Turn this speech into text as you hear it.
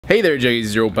Hey there, Juggies,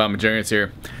 it's your old pal McJuggerNuggets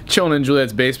here. Chilling in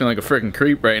Juliette's basement like a freaking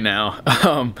creep right now.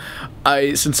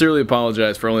 I sincerely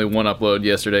apologize for only one upload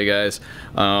yesterday, guys.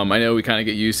 I know we kind of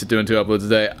get used to doing 2 uploads a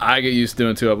day. I get used to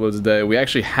doing 2 uploads a day. We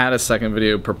actually had a second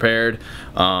video prepared.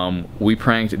 We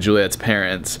pranked Juliette's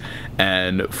parents,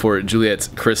 and for Juliette's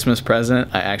Christmas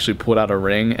present, I actually pulled out a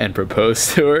ring and proposed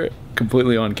to her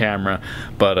completely on camera,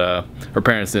 but her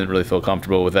parents didn't really feel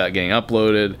comfortable with that getting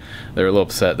uploaded. They were a little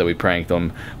upset that we pranked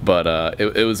them, but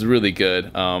it was really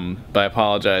good. But I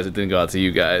apologize it didn't go out to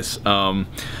you guys.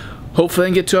 Hopefully I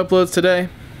can get 2 uploads today.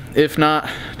 If not,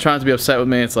 try not to be upset with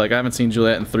me. It's like I haven't seen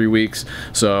Juliette in 3 weeks,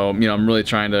 so you know I'm really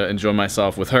trying to enjoy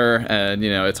myself with her, and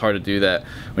you know it's hard to do that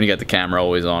when you got the camera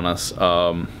always on us.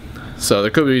 So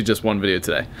there could be just 1 video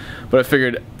today, but I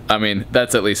figured, I mean,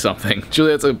 that's at least something.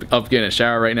 Juliette's up getting a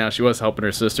shower right now. She was helping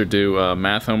her sister do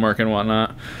math homework and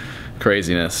whatnot.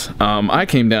 Craziness. I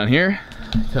came down here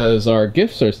because our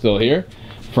gifts are still here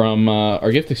from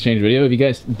our gift exchange video. If you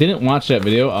guys didn't watch that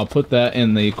video, I'll put that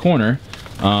in the corner.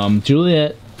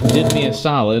 Juliette did me a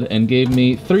solid and gave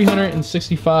me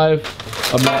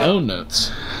 365 of my own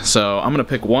notes. So I'm gonna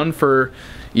pick 1 for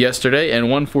yesterday and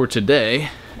 1 for today.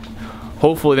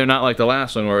 Hopefully they're not like the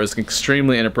last one where it was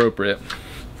extremely inappropriate.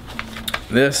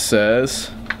 This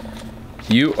says,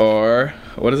 you are,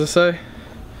 what does it say?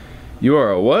 You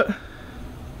are a what?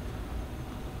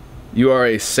 You are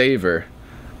a saver.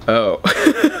 Oh.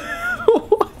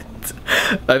 What?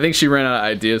 I think she ran out of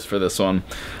ideas for this one.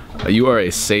 You are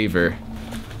a saver.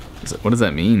 What does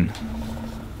that mean?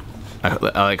 I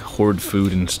like hoard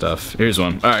food and stuff. Here's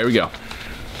one. Alright, here we go.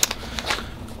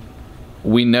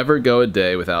 We never go a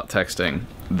day without texting.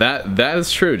 That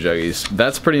is true, Juggies.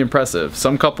 That's pretty impressive.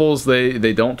 Some couples,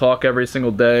 they don't talk every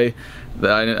single day.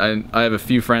 I have a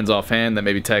few friends offhand that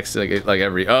maybe text like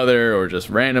every other or just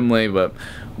randomly, but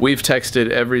we've texted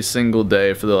every single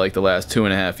day for the last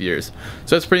 2.5 years.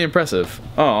 So that's pretty impressive.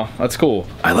 Oh, that's cool.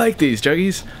 I like these,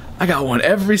 Juggies. I got one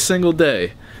every single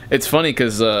day. It's funny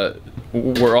because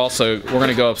we're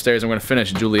gonna go upstairs and we're gonna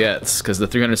finish Juliette's, because the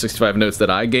 365 notes that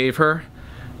I gave her,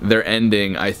 they're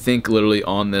ending, I think, literally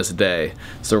on this day.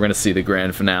 So we're gonna see the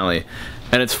grand finale.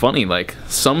 And it's funny, like,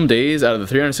 some days out of the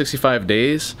 365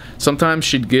 days, sometimes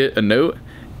she'd get a note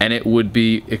and it would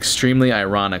be extremely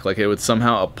ironic. Like, it would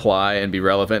somehow apply and be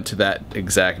relevant to that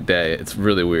exact day. It's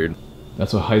really weird.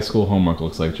 That's what high school homework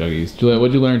looks like, Juggies. Juliette,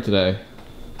 what'd you learn today?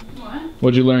 What?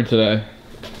 What'd you learn today?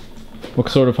 What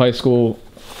sort of high school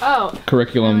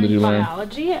curriculum did you learn?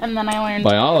 Biology, and then I learned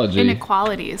biology.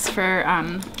 Inequalities for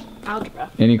algebra.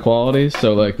 Inequalities,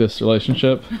 so like this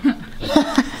relationship.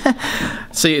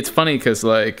 See, it's funny because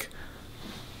like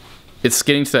it's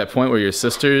getting to that point where your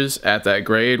sister's at that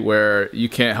grade where you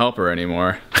can't help her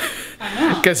anymore.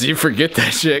 Because you forget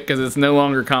that shit because it's no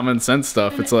longer common sense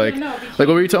stuff. It's like what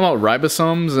were you talking about,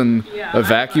 ribosomes and a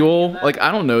vacuole? Like,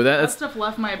 I don't know that. That stuff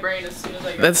left my brain as soon as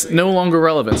I got That's no longer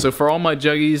relevant. So for all my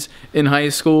Juggies in high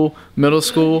school, middle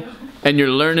school, and you're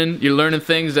learning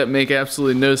things that make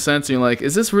absolutely no sense, and you're like,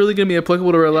 is this really gonna be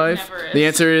applicable to our life? The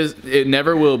answer is it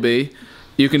never will be.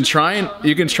 You can try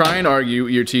and argue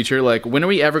your teacher, like, when are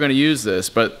we ever gonna use this?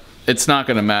 But it's not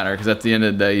gonna matter, because at the end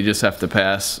of the day, you just have to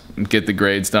pass and get the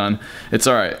grades done. It's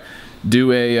all right.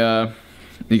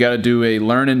 You gotta do a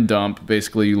learn and dump.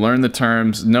 Basically, you learn the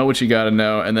terms, know what you gotta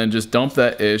know, and then just dump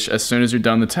that ish as soon as you're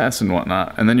done the test and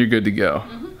whatnot, and then you're good to go.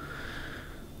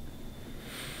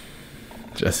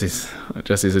 Jesse's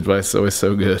advice is always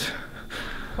so good.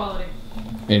 Quality.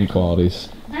 Inequalities.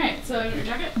 Alright, so your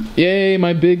jacket? Yay,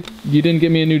 my big, you didn't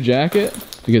get me a new jacket?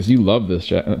 Because you love this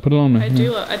jacket. Put it on me. I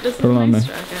do love it. This is a nice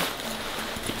jacket.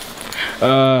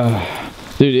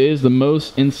 Dude, it is the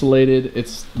most insulated.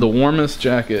 It's the warmest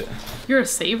jacket. You're a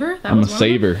saver? I'm a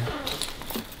saver.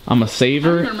 I'm a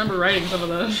saver. I don't remember writing some of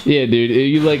those. Yeah, dude,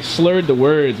 you like slurred the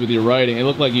words with your writing. It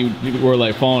looked like you were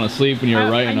like falling asleep when you were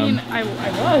writing them. I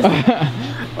was.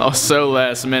 Oh, so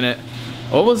last minute.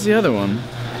 What was the other one?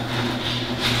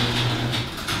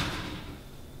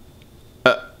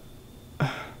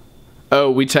 Oh,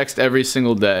 we text every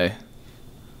single day.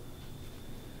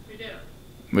 We do.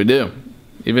 We do.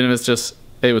 Even if it's just,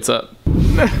 hey, what's up?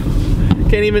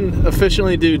 Can't even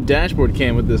officially do dashboard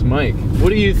cam with this mic. What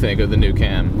do you think of the new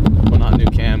cam? Well, not new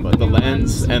cam, but the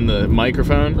lens and the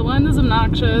microphone. The lens is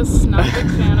obnoxious. Not a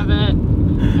big fan of it.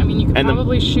 I mean, you could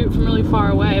probably shoot from really far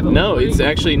away, but no, it's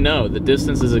actually no. The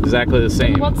distance is exactly the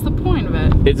same. What's the point of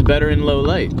it? It's better in low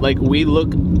light. Like, we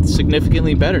look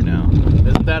significantly better now.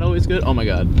 Isn't that always good? Oh my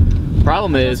god.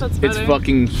 Problem is, it's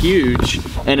fucking huge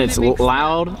and it's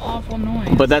loud. Awful noise.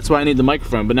 But that's why I need the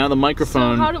microphone. But now the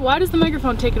microphone. So why does the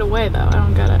microphone take it away though? I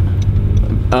don't get it.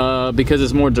 Because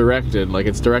it's more directed, like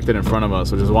it's directed in front of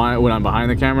us, which is why when I'm behind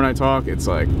the camera and I talk, it's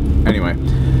like, anyway.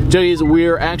 Jodies,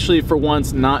 we're actually for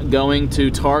once not going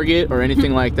to Target or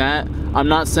anything like that. I'm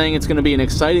not saying it's gonna be an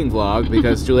exciting vlog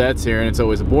because Juliette's here and it's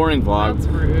always a boring vlog. That's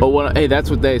rude. But what, hey, that's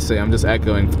what they say, I'm just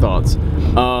echoing thoughts.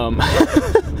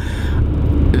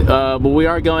 But we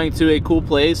are going to a cool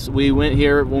place. We went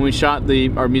here when we shot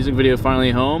our music video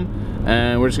Finally Home,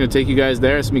 and we're just gonna take you guys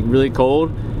there. It's gonna be really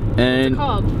cold. And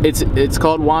it's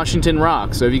called Washington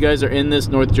Rock. So if you guys are in this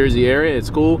North Jersey area, it's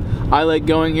cool. I like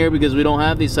going here because we don't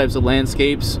have these types of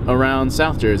landscapes around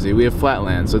South Jersey. We have flat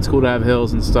land, so it's cool to have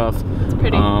hills and stuff. It's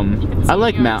pretty. I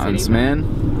like mountains, man.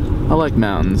 I like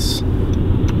mountains.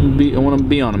 I want to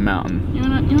be on a mountain. You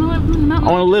wanna live on a mountain?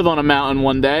 I want to live on a mountain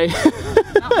one day.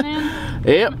 Mountain man?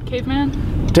 Yep. Caveman?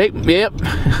 Yep.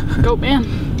 Goat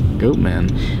man? Goat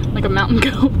man. Like a mountain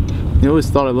goat. You always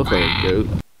thought I looked like a goat.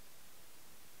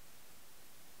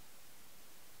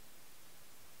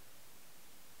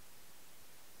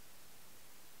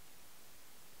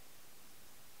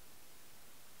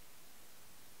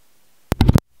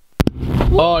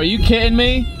 Oh, are you kidding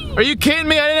me? Are you kidding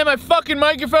me? I didn't have my fucking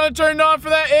microphone turned on for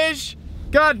that ish?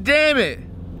 God damn it.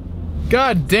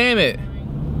 God damn it.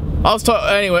 I was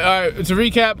anyway, alright, to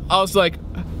recap, I was like,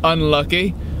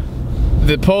 unlucky.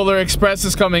 The Polar Express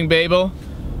is coming, Babel.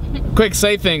 Quick,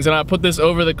 say things and I'll put this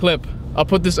over the clip. I'll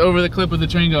put this over the clip with the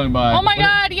train going by. Oh my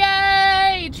god,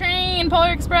 yay! Train,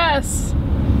 Polar Express.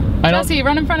 Jesse,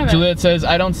 run in front of it. Juliette says,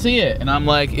 I don't see it. And I'm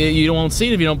like, you won't see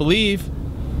it if you don't believe.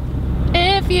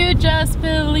 If you just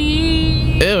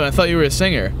believe. Ew, I thought you were a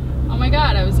singer. Oh my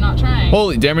god, I was not trying.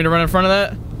 Holy, dare me to run in front of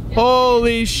that? Yep.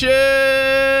 Holy shit!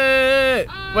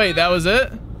 Wait, that was it?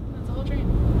 That's the whole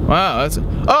train. Wow, that's...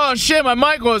 Oh shit, my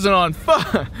mic wasn't on,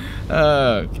 fuck!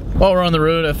 While we're on the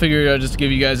road, I figured I'd just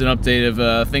give you guys an update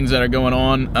of things that are going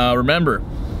on. Remember,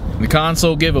 the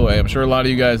console giveaway, I'm sure a lot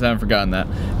of you guys haven't forgotten that.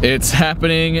 It's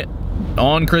happening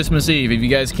on Christmas Eve. If you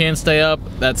guys can't stay up,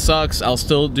 that sucks. I'll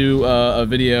still do a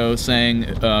video saying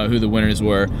who the winners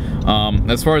were.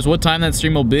 As far as what time that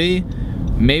stream will be,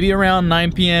 maybe around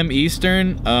 9 p.m.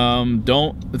 Eastern.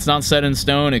 It's not set in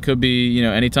stone. It could be, you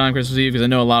know, anytime Christmas Eve, because I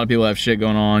know a lot of people have shit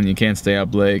going on. You can't stay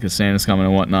up late because Santa's coming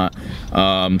and whatnot.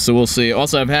 So we'll see.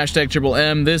 Also, I have hashtag Triple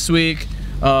M this week.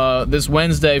 This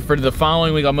Wednesday. For the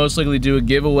following week, I'll most likely do a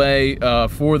giveaway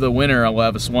for the winner. I'll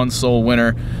have one sole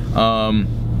winner.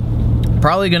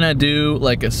 Probably gonna do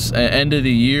like an end of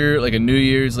the year, like a New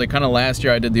Year's, like kind of last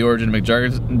year I did the origin of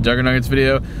McJuggerNuggets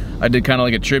video. I did kind of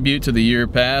like a tribute to the year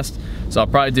past. So I'll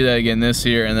probably do that again this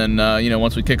year, and then you know,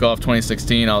 once we kick off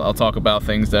 2016, I'll talk about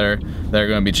things that are going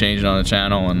to be changing on the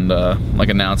channel and like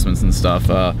announcements and stuff.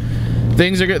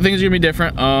 Things are gonna be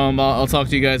different. I'll talk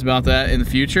to you guys about that in the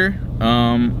future.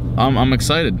 I'm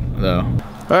excited though.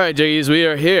 All right, Jiggies, we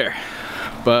are here.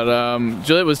 But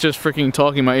Juliette was just freaking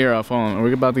talking my ear off. Hold on, are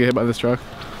we about to get hit by this truck?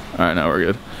 All right, no,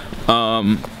 we're good.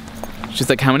 She's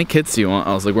like, how many kids do you want?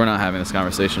 I was like, we're not having this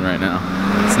conversation right now.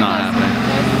 It's not happening.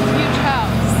 There's a huge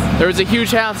house. There was a huge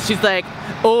house. She's like,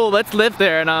 oh, let's live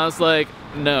there. And I was like,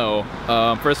 no.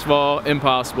 First of all,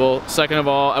 impossible. Second of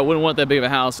all, I wouldn't want that big of a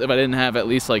house if I didn't have at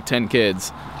least like 10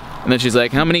 kids. And then she's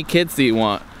like, how many kids do you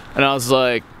want? And I was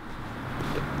like,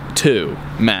 2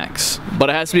 max, but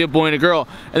it has to be a boy and a girl.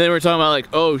 And then we're talking about like,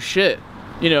 oh shit,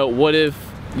 you know, what if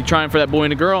you're trying for that boy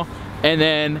and a girl and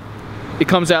then it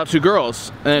comes out 2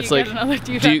 girls, and it's like,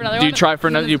 do you try for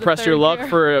another? You press your luck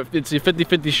for it's a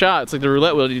 50-50 shot. It's like the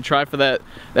roulette wheel. Do you try for that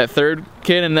third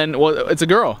kid, and then well, it's a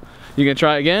girl? You gonna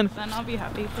try again? Then I'll be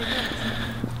happy for you.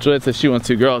 Juliette said she wants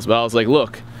 2 girls, but I was like,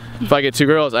 look, if I get 2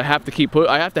 girls, I have to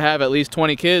I have to have at least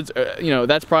 20 kids. You know,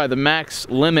 that's probably the max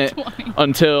limit 20.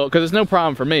 Until, because it's no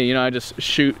problem for me. You know, I just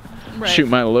shoot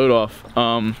my load off.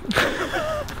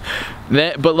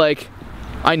 But like,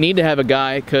 I need to have a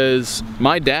guy because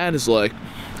my dad is like,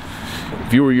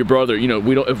 if you were your brother, you know,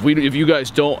 if you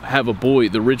guys don't have a boy,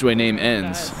 the RiDGiD name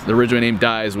ends. The RiDGiD name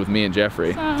dies with me and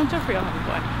Jeffrey. So Jeffrey will have a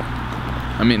boy.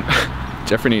 I mean,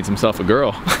 Jeffrey needs himself a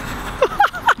girl.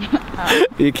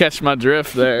 You catch my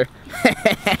drift there.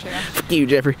 Fuck you,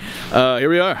 Jeffrey. Here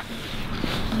we are.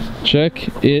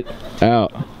 Check it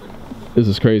out. This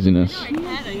is craziness.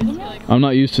 I'm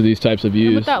not used to these types of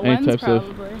views. That lens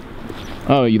probably.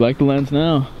 Oh, you like the lens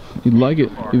now? You like it?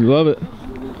 You love it?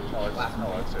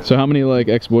 So how many like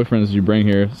ex-boyfriends did you bring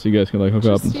here so you guys can like hook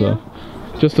up and stuff?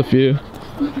 Just a few.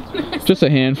 Just a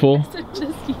handful. Just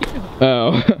you.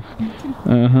 Oh.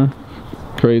 Uh-huh.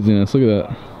 Craziness. Look at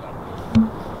that.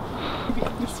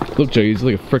 Look, Jay, he's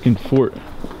like a freaking fort.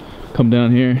 Come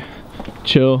down here,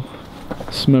 chill,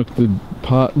 smoke the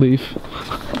pot leaf.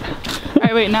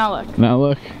 Alright, wait, now look. Now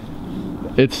look.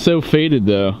 It's so faded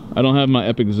though. I don't have my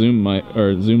epic zoom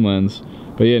lens.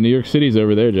 But yeah, New York City's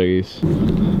over there, Juggies.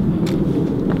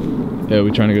 Yeah, are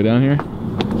we trying to go down here?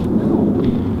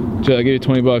 I'll give you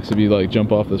 20 bucks if you like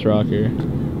jump off this rock here.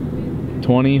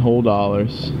 20 whole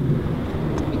dollars.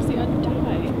 Makes me die.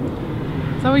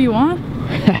 Is that what you want? You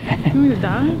want me to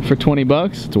die? For 20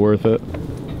 bucks, it's worth it.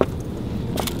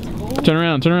 Turn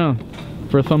around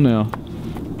for a thumbnail.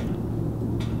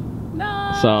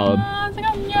 No. Solid.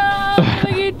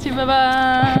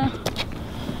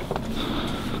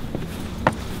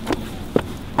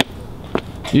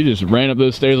 You just ran up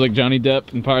those stairs like Johnny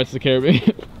Depp in Pirates of the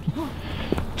Caribbean.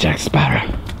 Jack Sparrow.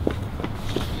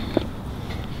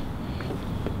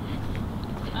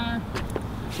 I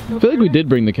feel like we did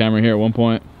bring the camera here at one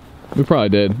point. We probably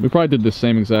did. We probably did the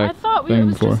same exact thing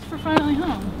before. Just for finally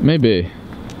home. Maybe.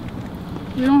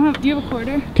 We don't have. Do you have a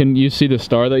quarter? Can you see the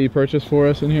star that you purchased for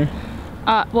us in here?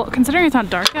 Well, considering it's not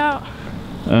dark out.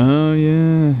 Oh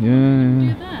yeah.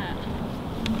 Do that.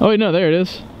 Oh wait, no, there it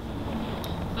is.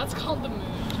 That's called the moon.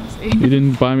 You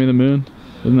didn't buy me the moon?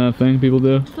 Isn't that a thing people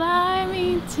do? Fly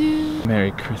me to. Merry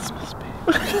Christmas,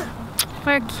 baby.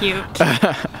 We're cute. Look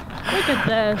at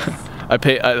this.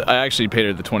 I actually paid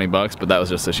her the 20 bucks, but that was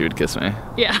just so she would kiss me.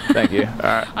 Yeah. Thank you. All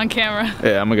right. On camera.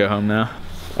 Yeah, I'm gonna go home now.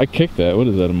 I kicked that. What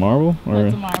is that? A marble? Or...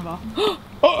 That's a marble.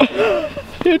 Oh,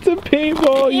 it's a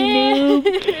paintball. You noob.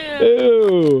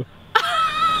 Ew.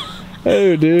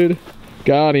 Oh, dude.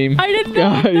 Got him. I didn't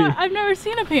know. I've never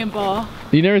seen a paintball.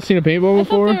 You never seen a paintball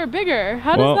before? I thought they were bigger.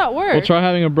 How does that work? Well, try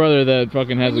having a brother that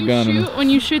fucking has a gun. When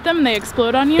you shoot them, they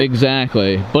explode on you?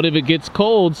 Exactly. But if it gets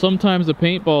cold, sometimes the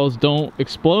paintballs don't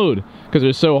explode because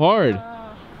they're so hard.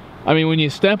 I mean, when you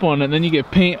step on it, then you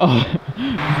get paint. Oh.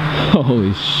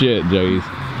 Holy shit, Juggies.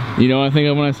 You know what I think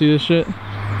of when I see this shit?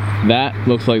 That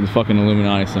looks like the fucking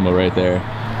Illuminati symbol right there.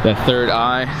 That third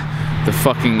eye, the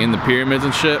fucking in the pyramids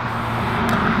and shit.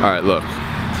 Alright, look.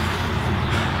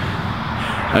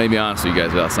 I need to be honest with you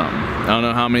guys about something. I don't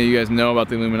know how many of you guys know about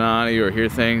the Illuminati or hear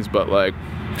things, but like,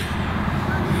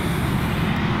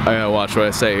 I gotta watch what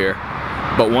I say here.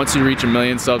 But once you reach 1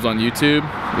 million subs on YouTube,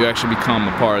 you actually become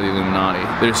a part of the Illuminati.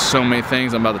 There's so many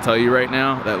things I'm about to tell you right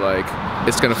now that like,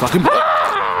 it's gonna fucking...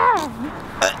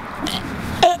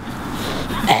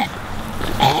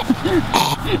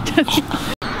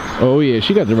 Oh yeah,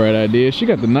 she got the right idea. She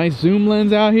got the nice zoom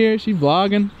lens out here. She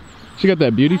vlogging. She got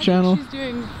that beauty channel. She's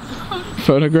doing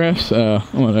photographs. Oh,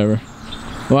 whatever.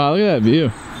 Wow, look at that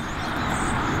view.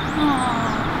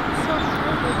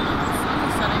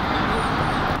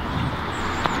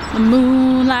 The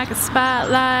moon like a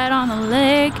spotlight on the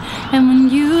lake, and when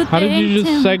you How did you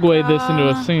just segue this into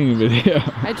a singing video?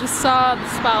 I just saw the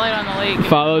spotlight on the lake.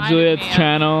 Follow Juliette's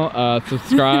channel,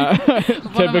 subscribe.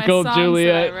 Typical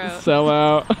Juliette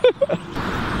sellout.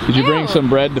 Did you bring some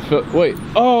bread to fill? Wait,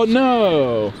 oh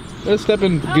no! Let's step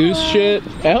in goose shit.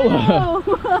 Ella!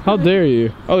 How dare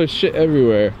you? Oh, there's shit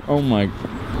everywhere. Oh my.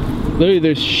 Literally,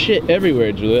 there's shit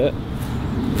everywhere, Juliette.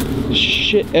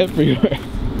 Shit everywhere.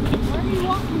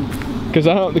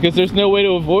 Because there's no way to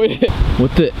avoid it.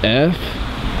 What the F?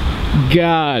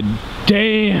 God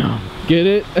damn. Get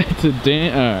it? It's a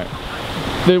damn.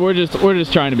 Alright. We're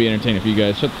just trying to be entertaining for you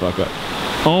guys. Shut the fuck up.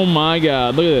 Oh my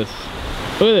god. Look at this.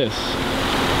 Look at this.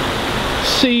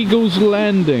 Seagulls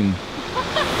landing.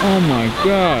 Oh my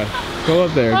god. Go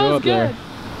up there. Go up there.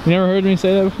 You never heard me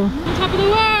say that before? Top of the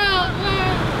world.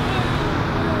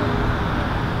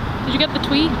 Did you get the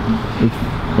tweet?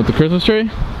 With the Christmas tree?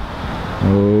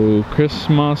 Oh,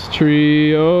 Christmas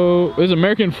tree. Oh, there's an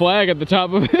American flag at the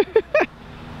top of it.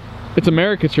 It's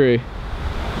America tree.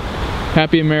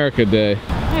 Happy America Day.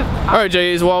 Alright,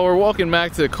 Jays, while we're walking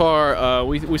back to the car,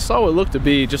 we saw what looked to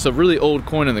be just a really old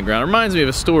coin in the ground. It reminds me of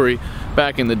a story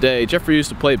back in the day. Jeffrey used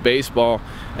to play baseball,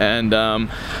 and I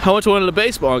went to one of the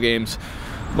baseball games.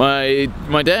 My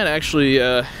dad actually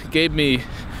gave me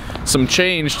some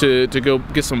change to go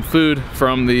get some food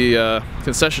from the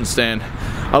concession stand.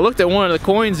 I looked at one of the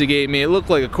coins he gave me. It looked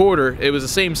like a quarter. It was the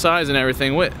same size and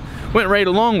everything. Went right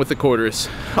along with the quarters.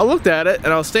 I looked at it and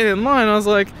I was standing in line. I was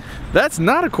like, that's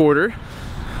not a quarter.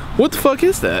 What the fuck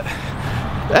is that?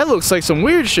 That looks like some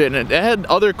weird shit. And it had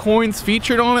other coins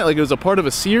featured on it, like it was a part of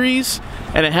a series.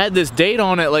 And it had this date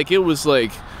on it like it was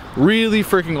like really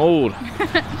freaking old.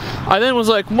 I then was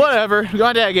like, whatever.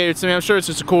 My dad gave it to me. I'm sure it's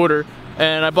just a quarter.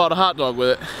 And I bought a hot dog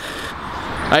with it.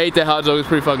 I ate that hot dog. It was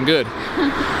pretty fucking good.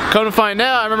 Come to find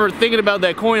out, I remember thinking about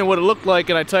that coin and what it looked like,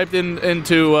 and I typed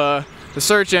into the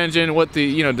search engine what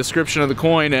the description of the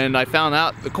coin, and I found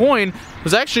out the coin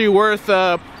was actually worth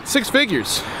 6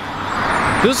 figures.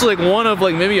 This is like one of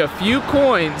like maybe a few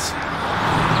coins,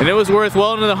 and it was worth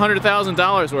well into the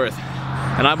 $100,000 worth.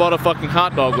 And and I bought a fucking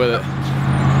hot dog with it.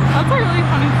 That's a really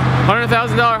funny story.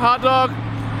 $100,000 hot dog?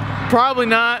 Probably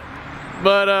not.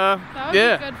 But that would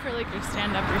yeah. be good for like your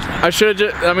stand-up or something. I should have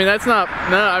just. I mean, that's not.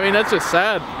 No, I mean that's just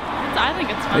sad. I think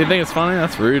it's funny. You think it's funny?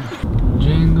 That's rude.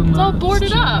 It's all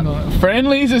boarded up.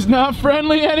 Friendly's is not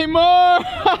friendly anymore.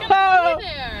 There.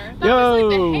 That was like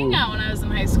the hangout when I was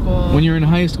in high school. When you're in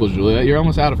high school, Juliette, you're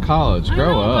almost out of college.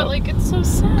 Grow up. But like it's so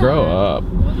sad. Grow up.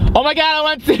 Oh my god, I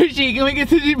want sushi. Can we get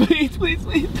sushi, please, please,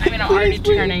 please? I mean, I'm already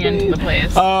turning into the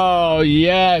place. Oh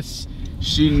yes,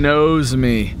 she knows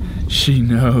me. She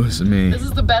knows me. This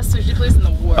is the best sushi place in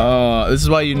the world. Oh, this is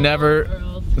why you never.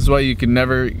 This is why you can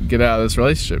never get out of this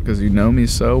relationship, because you know me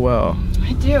so well.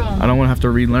 I do. I don't want to have to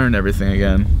relearn everything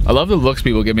again. I love the looks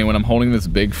people give me when I'm holding this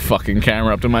big fucking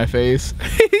camera up to my face.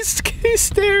 He's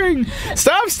staring.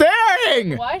 Stop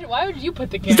staring! Why would you put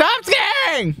the camera? Stop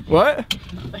staring! What?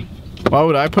 Why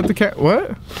would I put the camera?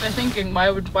 What? I'm thinking, why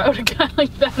would a guy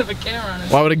like that have a camera on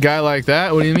his Why would a guy like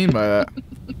that? What do you mean by that?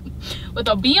 With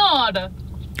a beard.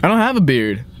 I don't have a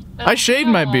beard. I shaved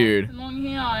my beard. Long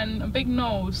hair and a big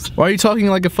nose. Why are you talking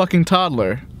like a fucking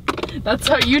toddler? That's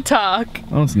how you talk.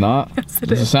 No, it's not. Yes, it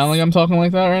Does it is. sound like I'm talking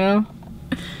like that right now?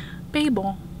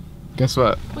 Babel. Guess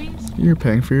what? Please. You're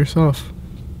paying for yourself.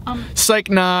 Psych,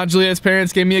 nah. Juliette's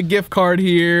parents gave me a gift card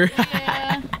here.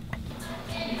 Yeah.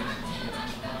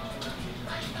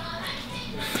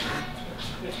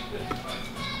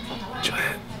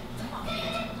 Juliette,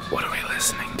 what are we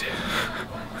listening to?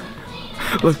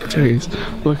 Look, Chuggies.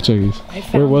 Look, Chuggies.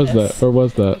 Where was that? Where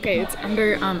was that? Okay, it's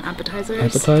under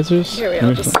appetizers. Appetizers? Here, wait,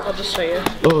 I'll just show you.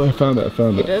 Oh, I found it. I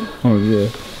found it. You did? Oh, yeah.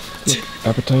 Look,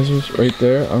 appetizers right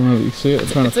there. I don't know if you can see it. I'm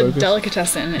trying to focus. It's a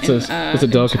delicatessen. It's a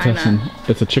delicatessen. China.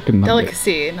 It's a chicken nugget.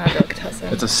 Delicacy, not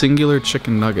delicatessen. It's a singular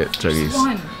chicken nugget, Chuggies. Just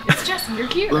one. It's just you're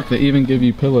cute. Look, they even give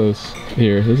you pillows.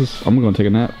 Here, I'm gonna take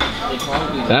a nap.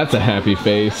 That's a happy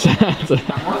face. That's a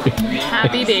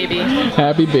Happy baby.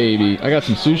 happy baby. I got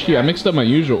some sushi. I mixed up my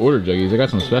usual order, Juggies. I got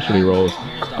some specialty rolls.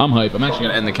 I'm hype. I'm actually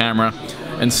gonna end the camera.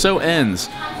 And so ends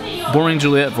Boring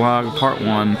Juliette vlog part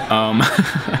 1.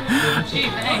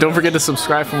 Don't forget to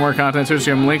subscribe for more content. Search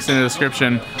your links in the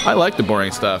description. I like the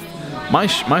boring stuff.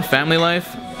 My family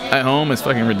life at home is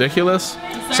fucking ridiculous.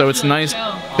 So it's nice.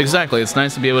 Exactly. It's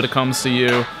nice to be able to come see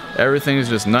you. Everything is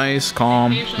just nice,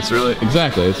 calm. It's really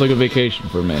exactly. It's like a vacation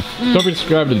for me. Don't forget to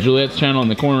subscribe to Juliette's channel in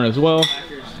the corner as well.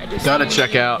 Gotta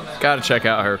check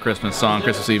out her Christmas song,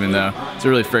 Christmas Even though. It's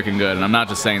really freaking good, and I'm not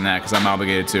just saying that because I'm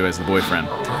obligated to as the boyfriend.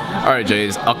 All right,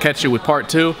 Jays, I'll catch you with part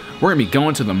 2. We're gonna be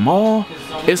going to the mall.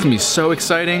 It's gonna be so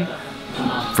exciting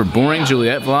for Boring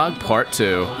Juliette vlog part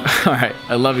 2. All right,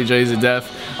 I love you, Jays, to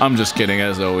death. I'm just kidding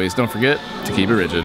as always. Don't forget to keep it rigid.